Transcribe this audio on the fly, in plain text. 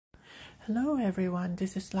Hello everyone,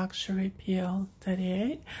 this is Luxury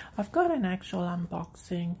PL38. I've got an actual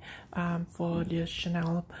unboxing for the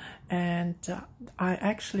Chanel, and I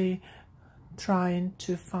actually trying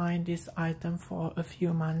to find this item for a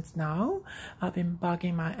few months now. I've been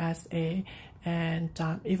bugging my SA, and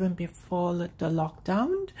even before the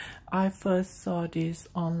lockdown I first saw this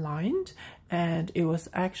online, and it was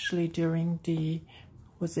actually during the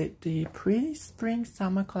pre-spring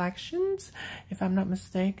summer collections, if I'm not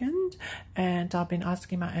mistaken, and I've been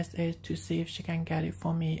asking my SA to see if she can get it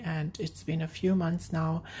for me, and it's been a few months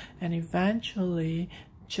now, and eventually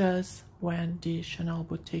just when the Chanel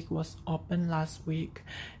boutique was open last week,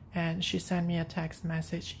 and she sent me a text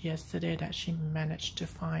message yesterday that she managed to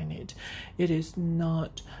find it. It is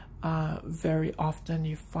not very often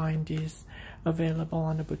you find this available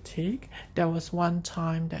on the boutique. There was one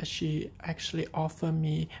time that she actually offered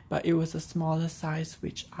me, but it was a smaller size,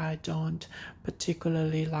 which I don't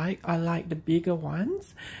particularly like. I like the bigger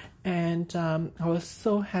ones, and I was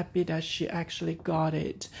so happy that she actually got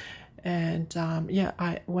it. And yeah,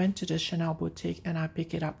 I went to the Chanel boutique and I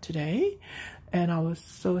picked it up today, and I was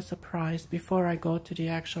so surprised. Before I go to the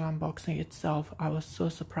actual unboxing itself, I was so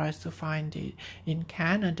surprised to find it in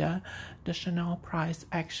Canada. The Chanel price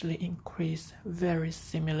actually increased very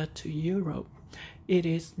similar to Europe. It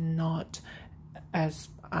is not as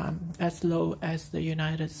low as the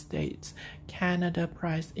United States. Canada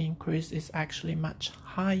price increase is actually much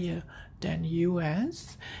higher than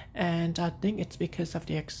US, and I think it's because of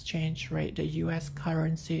the exchange rate. The US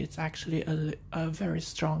currency is actually a very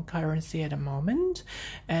strong currency at the moment,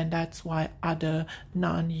 and that's why other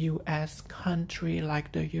non-US country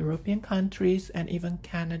like the European countries and even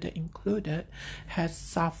Canada included has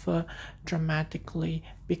suffered dramatically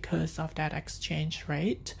because of that exchange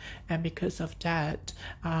rate. And because of that,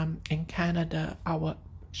 in Canada our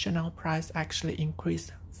Chanel price actually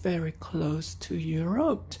increased very close to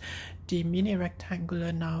Europe. The mini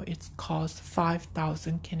rectangular now it's cost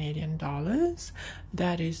 5,000 Canadian dollars.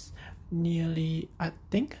 That is nearly, I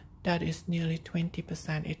think that is nearly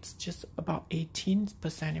 20%. It's just about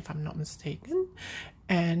 18% if I'm not mistaken.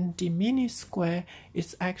 And the mini square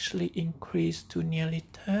is actually increased to nearly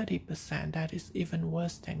 30%. That is even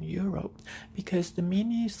worse than Europe, because the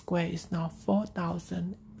mini square is now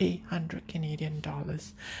 4,800 Canadian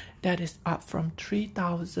dollars. That is up from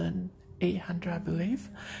 3,800, I believe.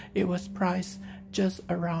 It was priced just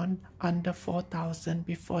around under 4,000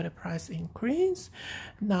 before the price increase.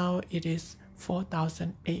 Now it is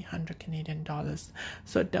 4,800 Canadian dollars.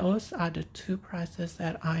 So those are the two prices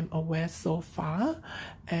that I'm aware so far,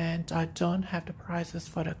 and I don't have the prices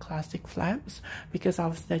for the classic flaps because I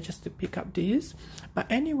was there just to pick up these. But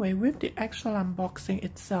anyway, with the actual unboxing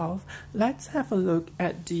itself, let's have a look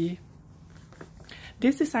at the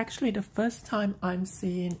this is actually the first time I'm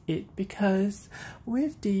seeing it, because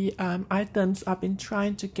with the items I've been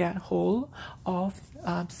trying to get hold of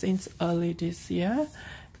since early this year,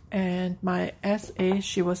 and my SA,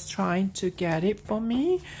 she was trying to get it for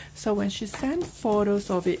me. So when she sent photos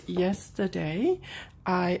of it yesterday,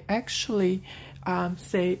 I actually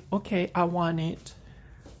say, okay, I want it.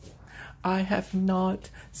 I have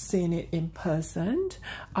not seen it in person.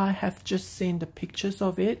 I have just seen the pictures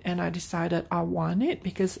of it, and I decided I want it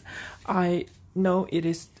because I know it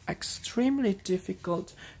is extremely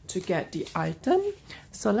difficult to get the item.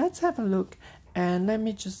 So let's have a look, and let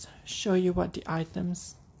me just show you what the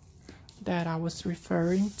items that I was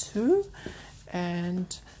referring to.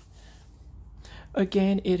 And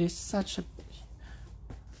again, it is such a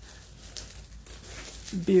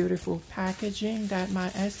beautiful packaging that my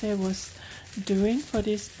SA was doing for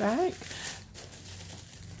this bag.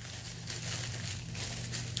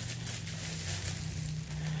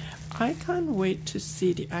 I can't wait to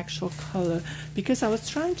see the actual color, because I was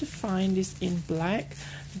trying to find this in black,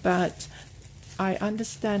 but I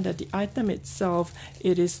understand that the item itself,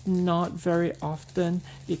 it is not very often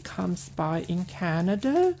it comes by in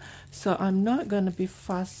Canada, so I'm not going to be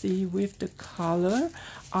fussy with the color.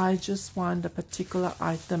 I just want the particular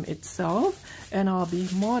item itself, and I'll be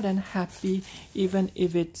more than happy even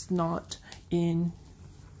if it's not in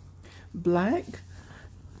black.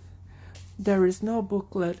 There is no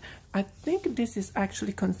booklet. I think this is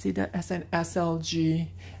actually considered as an SLG,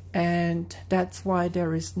 and that's why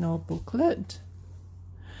there is no booklet.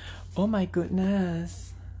 Oh my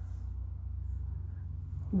goodness.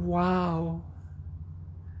 Wow.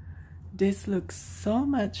 This looks so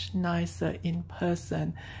much nicer in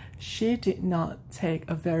person. She did not take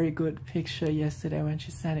a very good picture yesterday when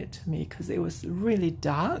she sent it to me, because it was really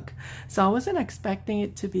dark. So I wasn't expecting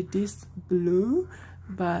it to be this blue,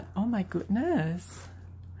 but oh my goodness.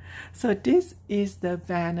 So this is the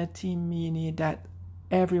Vanity Mini that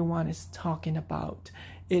everyone is talking about.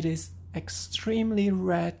 It is extremely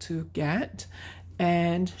rare to get,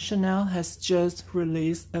 and Chanel has just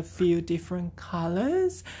released a few different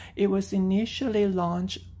colors. It was initially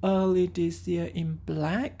launched early this year in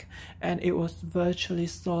black, and it was virtually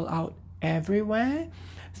sold out everywhere.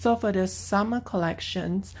 So for the summer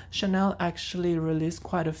collections, Chanel actually released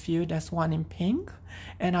quite a few. There's one in pink,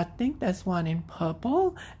 and I think there's one in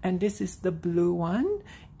purple, and this is the blue one.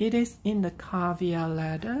 It is in the caviar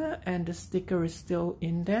leather, and the sticker is still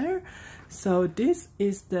in there. So this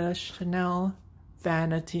is the Chanel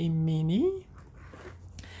Vanity Mini,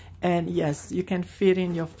 and yes, you can fit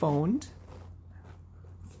in your phone.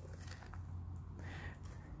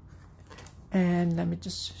 And let me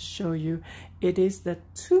just show you. It is the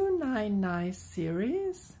 299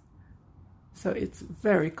 series, so it's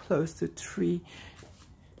very close to 3.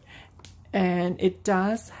 And it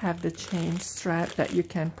does have the chain strap that you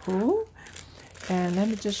can pull. And let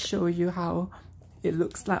me just show you how it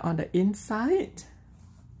looks like on the inside.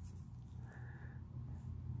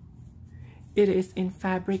 It is in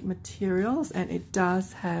fabric materials, and it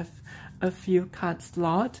does have a few card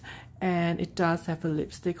slots, and it does have a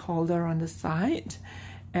lipstick holder on the side.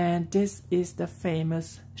 And this is the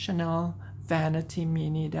famous Chanel Vanity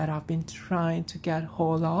Mini that I've been trying to get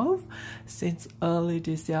hold of since early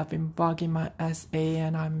this year. I've been bugging my SA,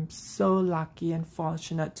 and I'm so lucky and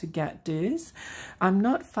fortunate to get this. I'm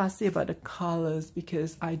not fussy about the colors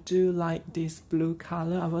because I do like this blue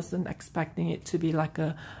color. I wasn't expecting it to be like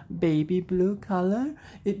a baby blue color.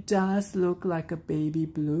 It does look like a baby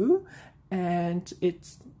blue, and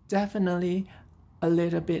it's definitely a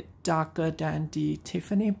little bit darker than the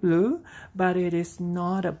Tiffany blue, but it is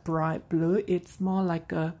not a bright blue. It's more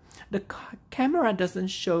like a, the camera doesn't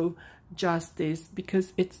show justice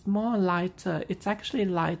because it's more lighter. It's actually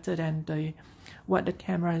lighter than what the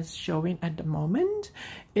camera is showing at the moment.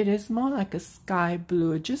 It is more like a sky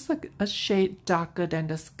blue, just like a shade darker than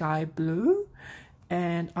the sky blue,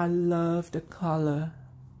 and I love the color.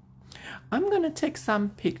 I'm going to take some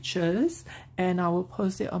pictures and I will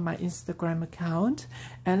post it on my Instagram account.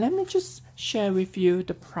 And let me just share with you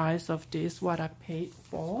the price of this, what I paid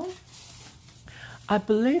for. I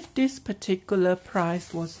believe this particular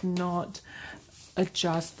price was not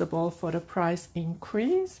adjustable for the price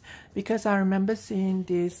increase, because I remember seeing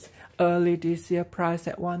this early this year price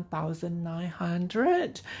at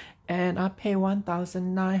 $1,900, and I pay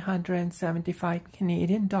 1,975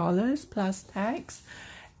 Canadian dollars plus tax.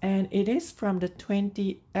 And it is from the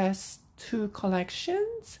 20S2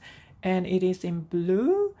 collections, and it is in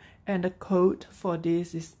blue, and the code for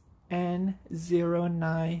this is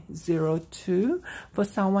N0902. For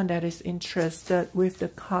someone that is interested with the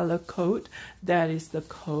color code, that is the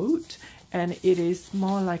code. And it is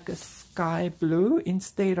more like a sky blue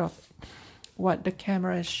instead of what the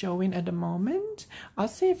camera is showing at the moment. I'll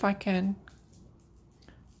see if I can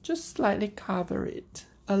just slightly cover it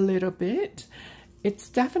a little bit. It's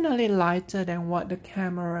definitely lighter than what the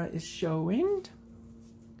camera is showing.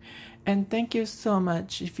 And thank you so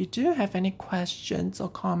much. If you do have any questions or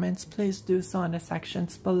comments, please do so in the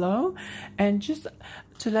sections below. And just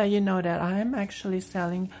to let you know that I am actually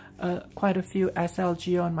selling quite a few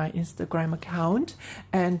SLG on my Instagram account,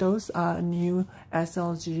 and those are new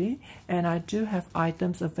SLG, and I do have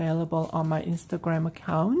items available on my Instagram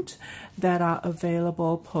account that are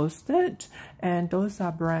available posted, and those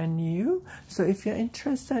are brand new. So if you're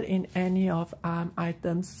interested in any of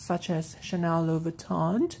items such as Chanel Louis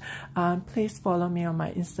Vuitton, please follow me on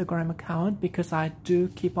my Instagram account, because I do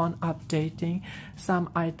keep on updating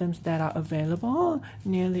some items that are available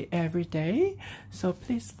nearly every day. So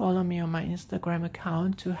please follow me on my Instagram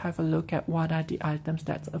account to have a look at what are the items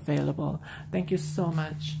that's available. Thank you so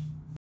much.